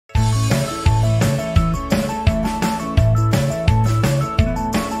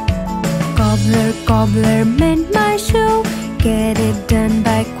Cobbler, cobbler, mend my shoe. Get it done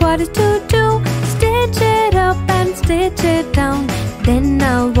by 1:45. Stitch it up and stitch it down. Then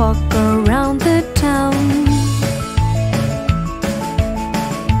I'll walk around the town.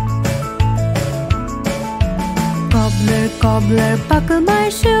 Cobbler, cobbler, buckle my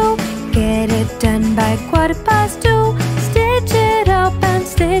shoe. Get it done by 2:15. Stitch it up and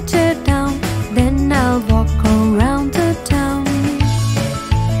stitch it down. Then I'll walk around the town.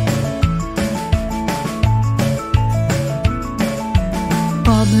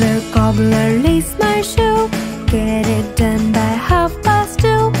 Cobbler, cobbler, lace my shoe. Get it done by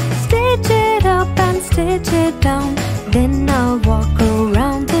 2:30. Stitch it up and stitch it down. Then I'll walk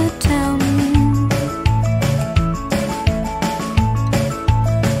around the town.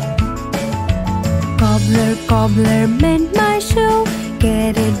 Cobbler, cobbler, mend my shoe.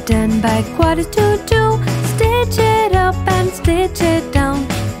 Get it done by 1:45. Stitch it up and stitch it down.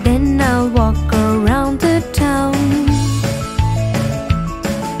 Then I'll walk around the town.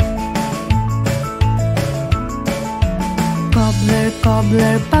 Cobbler,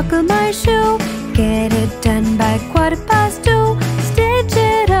 cobbler, buckle my shoe. Get it done by 2:15. Stitch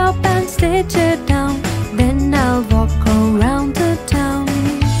it up and stitch it down. Then I'll walk around the town.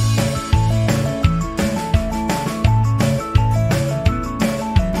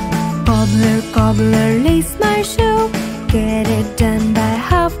 Cobbler, cobbler, lace my shoe. Get it done by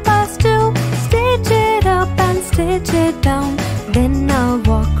 2:30. Stitch it up and stitch it down. Then I'll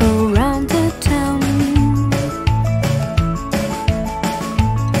walk around the town.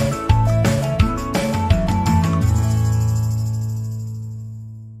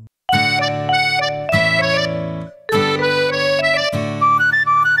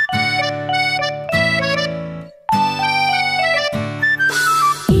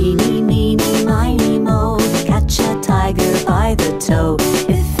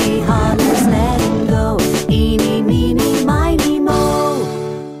 If he hollers, let him go. Eeny, meeny, miny, mo.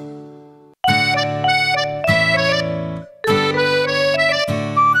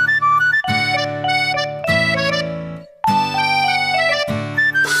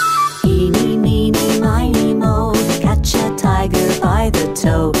 Eeny, meeny, miny, mo. Catch a tiger by the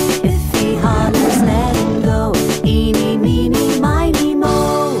toe. If he hollers, let him go. Eeny, meeny, miny, mo.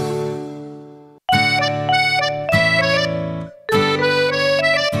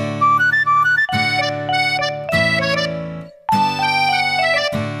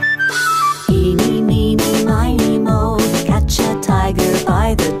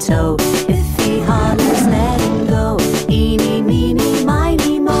 By the toe. If he hollers, let him go. Eeny, meeny,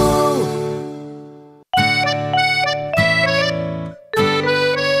 miny, mo.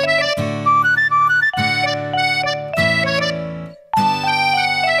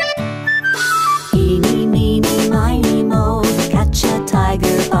 Eeny, meeny, miny, mo. Catch a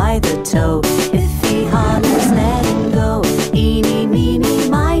tiger by the toe. If he hollers, let him go. Eeny, meeny,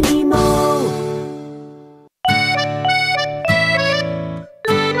 miny, mo.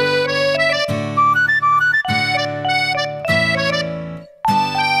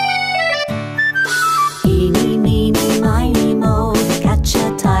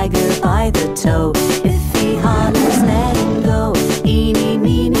 By the toe. If he hollers, let him go. Eeny,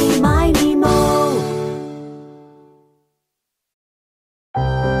 meeny, miny, mo.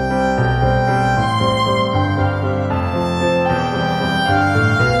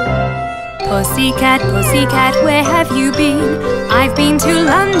 Pussycat, pussycat, where have you been? I've been to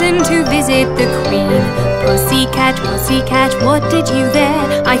London to visit the Queen. Pussycat, pussycat, what did you there?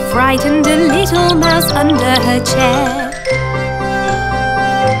 I frightened a little mouse under her chair.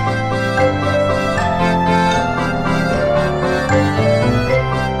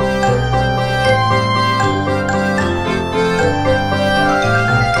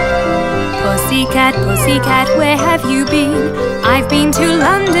 Pussycat, pussycat, where have you been? I've been to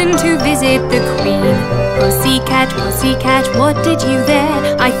London to visit the Queen. Pussycat, pussycat, what did you there?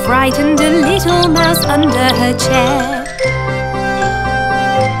 I frightened a little mouse under her chair.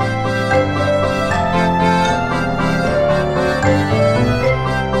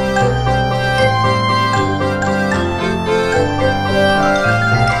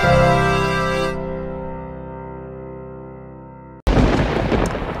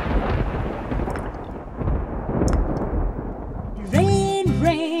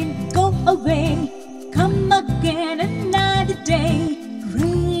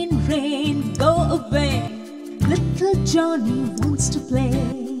 Johnny wants to play.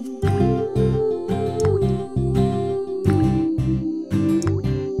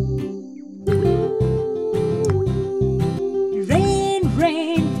 Rain,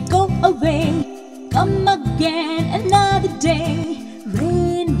 rain, go away. Come again another day.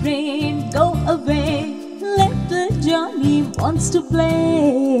 Rain, rain, go Johnny wants to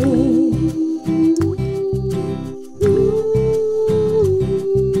play.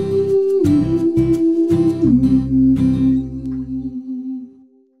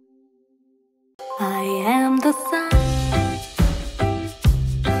 I am the sun,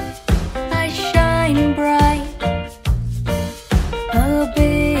 I shine bright, a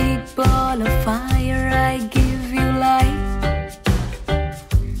big ball of fire, I give you light.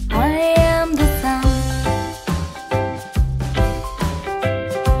 I am the sun,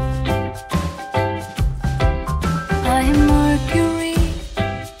 I am Mercury,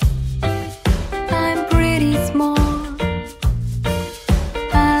 I'm pretty small.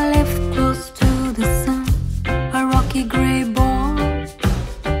 I live close to the sun, a rocky gray ball.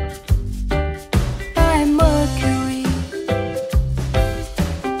 I'm Mercury.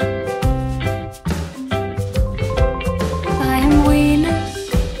 I am Venus,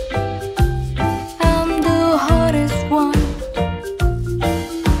 I'm the hottest one.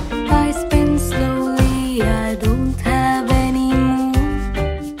 I spin slowly, I don't have any moon.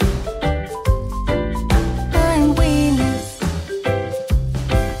 I'm Venus.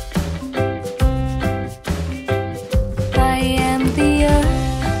 I am the earth,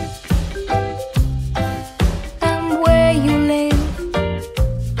 I'm where you live,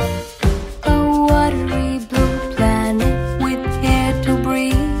 a watery blue planet with air to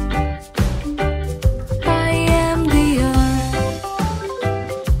breathe. I am the earth.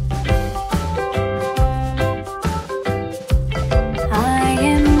 I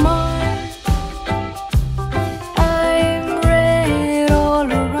am Mars, I'm red all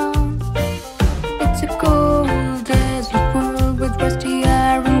around. It's a cold desert world with rusty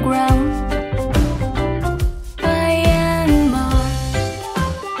iron ground. I am Mars.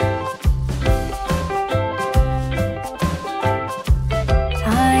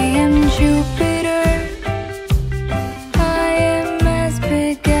 I am Jupiter, I am as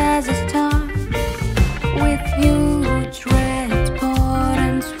big as a star, with huge red spot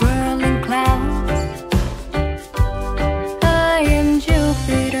and swirling clouds. I am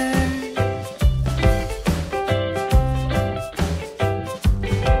Jupiter.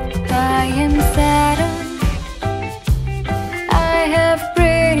 I am Saturn, I have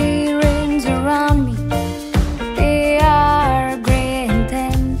pretty rings around me. They are gray and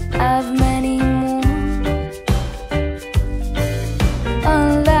ten, I've many moons.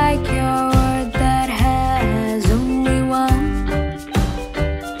 Unlike your world that has only one.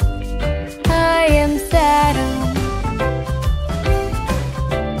 I am Saturn.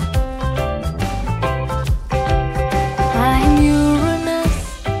 I'm Uranus,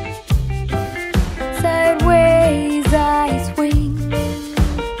 sideways I swing.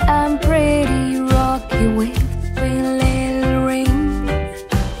 I'm pretty rocky with little rings.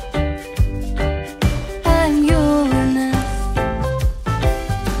 I'm Uranus.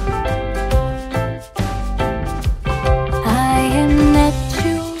 I am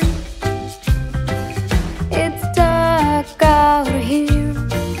Neptune, it's dark out here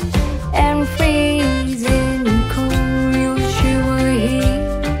and freezing cold, you shiver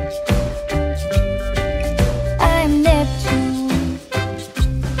here. I'm Neptune.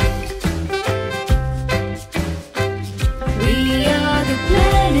 We are the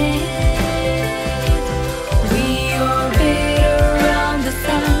planet, we orbit around the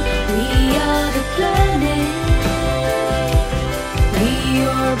sun. We are the planet, we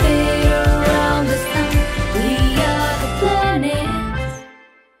orbit around the sun. We are the planets.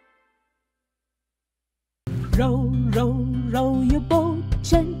 Row, row, row your boat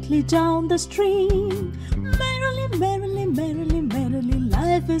gently down the stream. Merrily, merrily, merrily, merrily,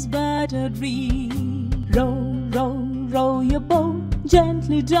 life is but a dream. Row, row, row your boat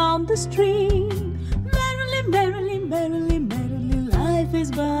gently down the stream. Merrily, merrily, merrily, merrily, life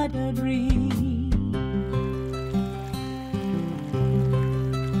is but a dream.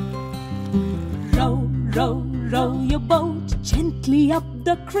 Row, row, row your boat gently up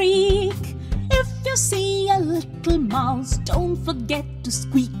the creek. If you see a little mouse, don't forget to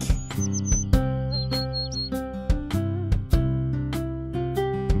squeak.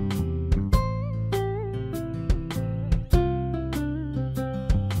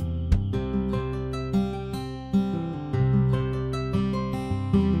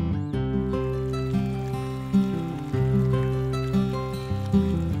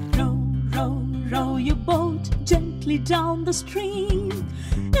 Row your boat gently down the stream.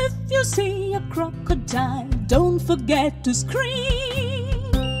 If you see a crocodile, don't forget to scream.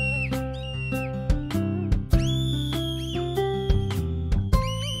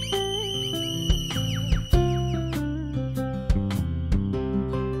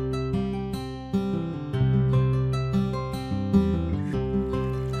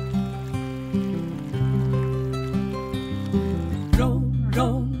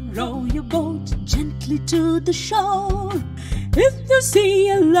 boat gently to the shore. If you see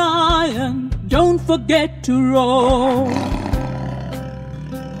a lion, don't forget to roar.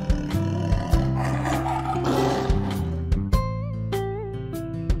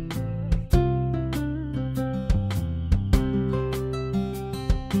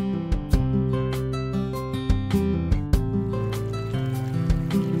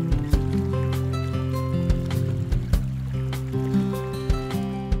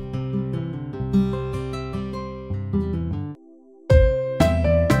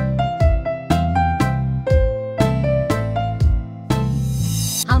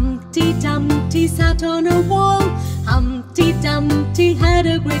 Humpty Dumpty sat on a wall. Humpty Dumpty had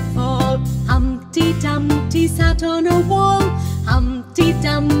a great fall. Humpty Dumpty sat on a wall. Humpty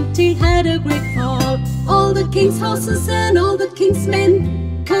Dumpty had a great fall. All the king's horses and all the king's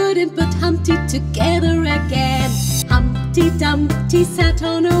men couldn't put Humpty together again. Humpty Dumpty sat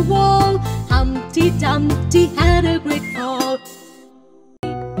on a wall. Humpty Dumpty had a great fall.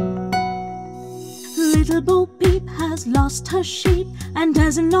 Little Bo Peep has lost her sheep and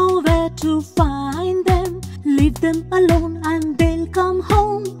doesn't know where to find them. Leave them alone and they'll come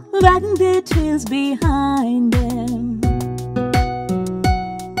home, wagging their tails behind them.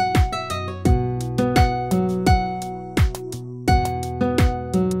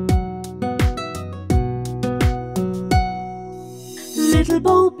 Little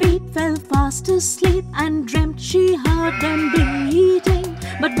Bo Peep fell fast asleep and dreamt she heard them bleating.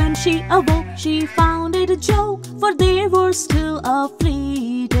 But when she awoke, she found it a joke, for they were still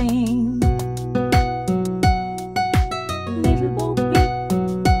a-fleeting. Little Bo Peep,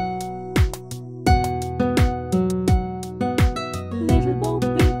 Little Bo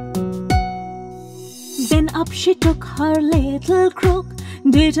Peep. Then up she took her little crook,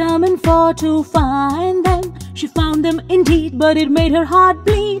 determined for to find them. She found them indeed, but it made her heart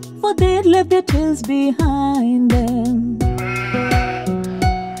bleed, for they'd left their tails behind them.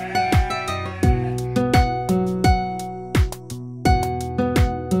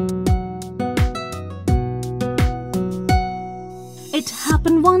 It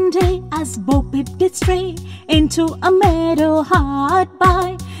happened one day as Bo Peep did stray into a meadow hard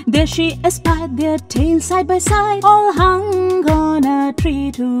by. There she espied their tails side by side, all hung on a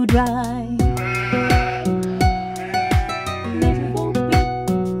tree to dry. Little Bo Peep,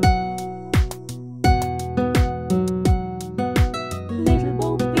 Little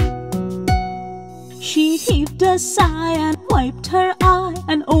Bo Peep. She heaved a sigh and wiped her eye,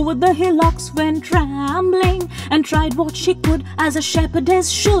 and over the hillocks went trembling, and tried what she could, as a shepherdess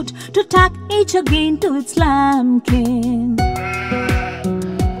should, to tack each again to its lambkin.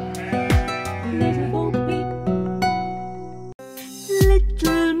 Little Bo Peep.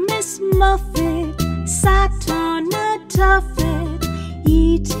 Little Miss Muffet sat on a tuffet,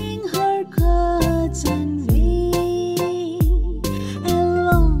 eating her curds and whey.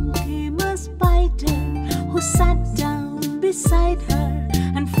 Along came a spider, who sat down beside her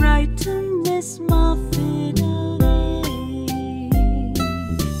and frightened Miss Muffet away.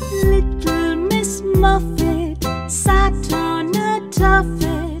 Little Miss Muffet sat on a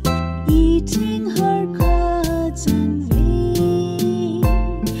tuffet, eating her curds and whey.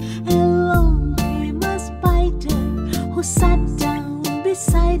 Along came a spider, who sat down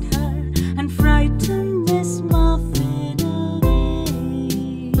beside her and frightened Miss Muffet away.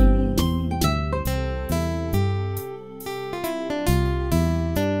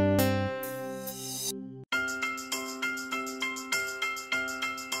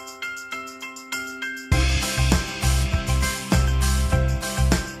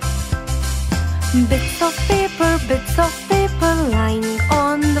 Bits of paper lying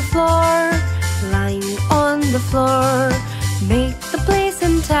on the floor, lying on the floor. Make the place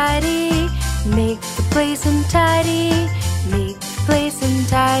untidy, make the place untidy, make the place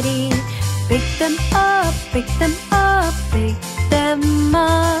untidy. Pick them up, pick them up, pick them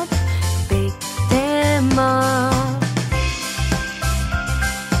up, pick them up.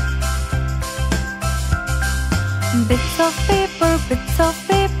 Bits of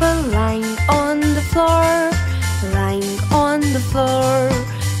paper lying on the floor, lying on the floor.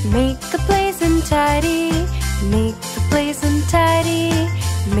 Make the place untidy, make the place untidy,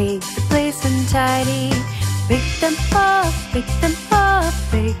 make the place untidy. Pick them up, pick them up,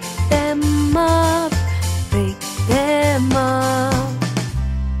 pick them up, pick them up.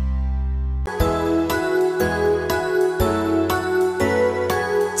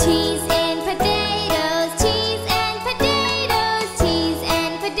 Cheese and potatoes, cheese and potatoes, cheese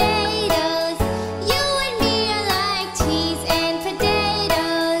and potatoes. You and me are like cheese and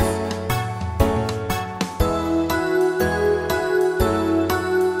potatoes.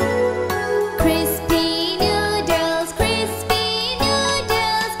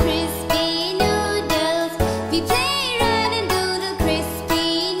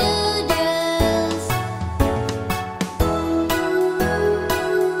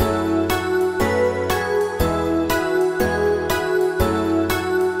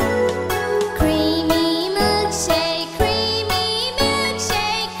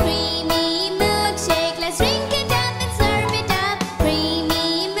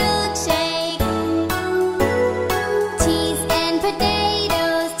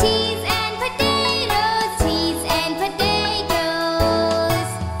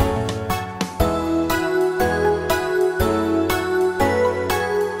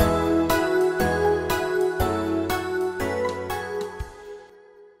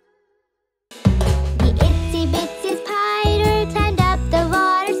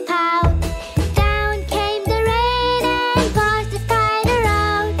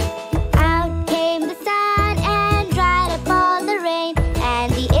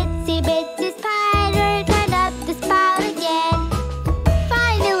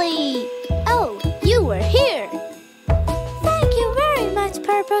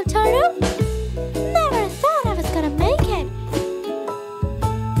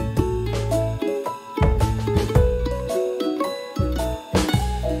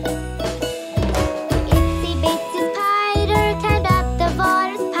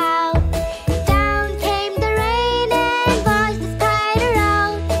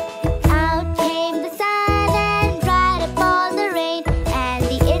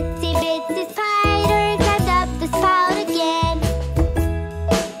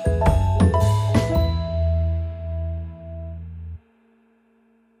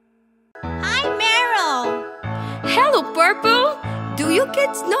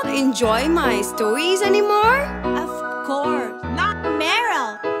 kids not enjoy my stories anymore? Of course, not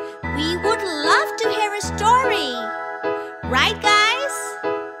Meryl. We would love to hear a story. Right, guys?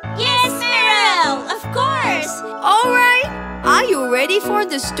 Yes, Meryl, of course. Alright, are you ready for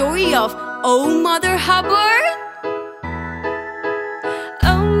the story of Old Mother Hubbard?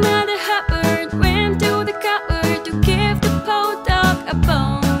 Oh, Mother Hubbard went to the cupboard to give the poor dog a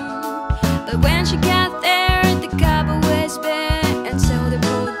bone. But when she got there, the cupboard was bare, and so the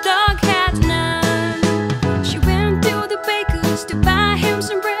poor dog had none. She went to the baker's to buy him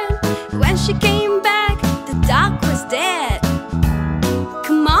some bread. When she came back, the dog was dead.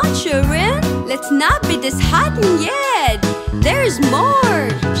 Come on, children, let's not be disheartened yet. There's more.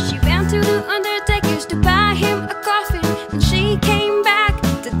 She went to the undertaker's to buy him a coffin. When she came back,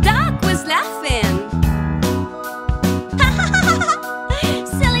 the dog was laughing.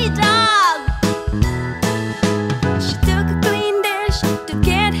 Silly dog. She took a clean dish to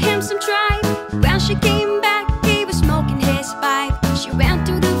get him some tripe. When she came back, he was smoking his pipe. She went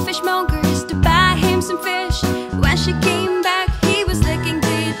to the fishmonger's to buy him some fish. When she came back, he was licking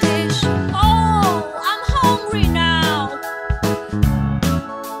the dish. Oh, I'm hungry now.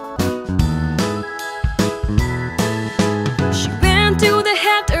 She went to the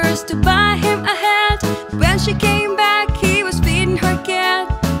hatter's to buy him a hat. When she came back, he was feeding her cat.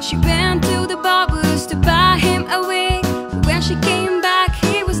 She went to the barber's to buy him a wig. When she came back,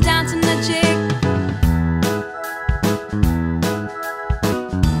 he was dancing a jig.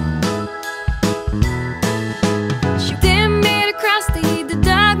 She then made a crusty, the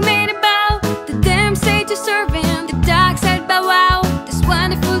dog made a bow. The dame said to serve him, the dog said bow wow. This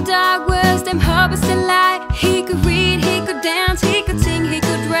wonderful dog was damn Hubbards delight. He could read, he could dance, he could sing, he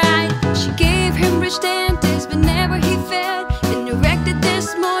could write. She gave him rich dentists whenever he fed, and erected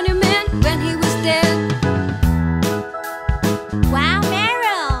this monument when he was dead. Wow,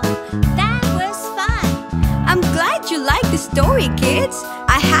 Meryl, that was fun. I'm glad you like the story, kids.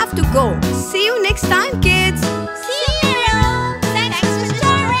 I have to go. See you next time, kids. See you, Meryl. Thanks for the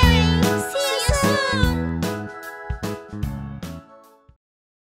story. See you soon.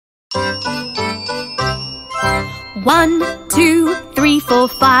 One, two, three, four,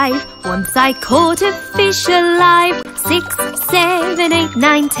 five. Once I caught a fish alive. 6, 7, 8,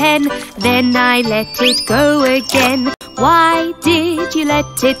 9, 10. Then I let it go again. Why did you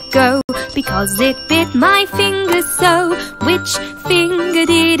let it go? Because it bit my finger so. Which finger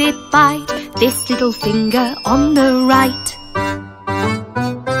did it bite? This little finger on the right.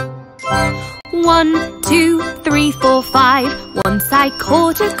 1, 2, 3, 4, 5. Once I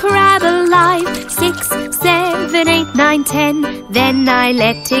caught a crab alive. 6, 7, 8, 9, 10. Then I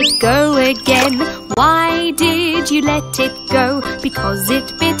let it go again. Why did you let it go? Because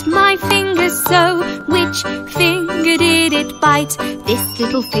it bit my finger so. Which finger did it bite? This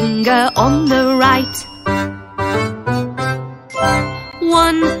little finger on the right.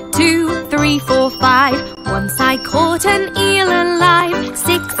 1, 2, 3, 4, 5. Once I caught an eel alive.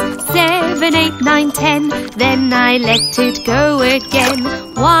 6, 7, 8, 9, 10. Then I let it go again.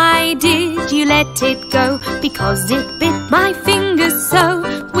 Why did you let it go? Because it bit my finger so.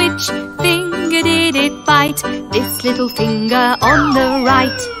 Which finger did it bite? This little finger on the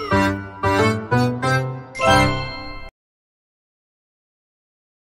right.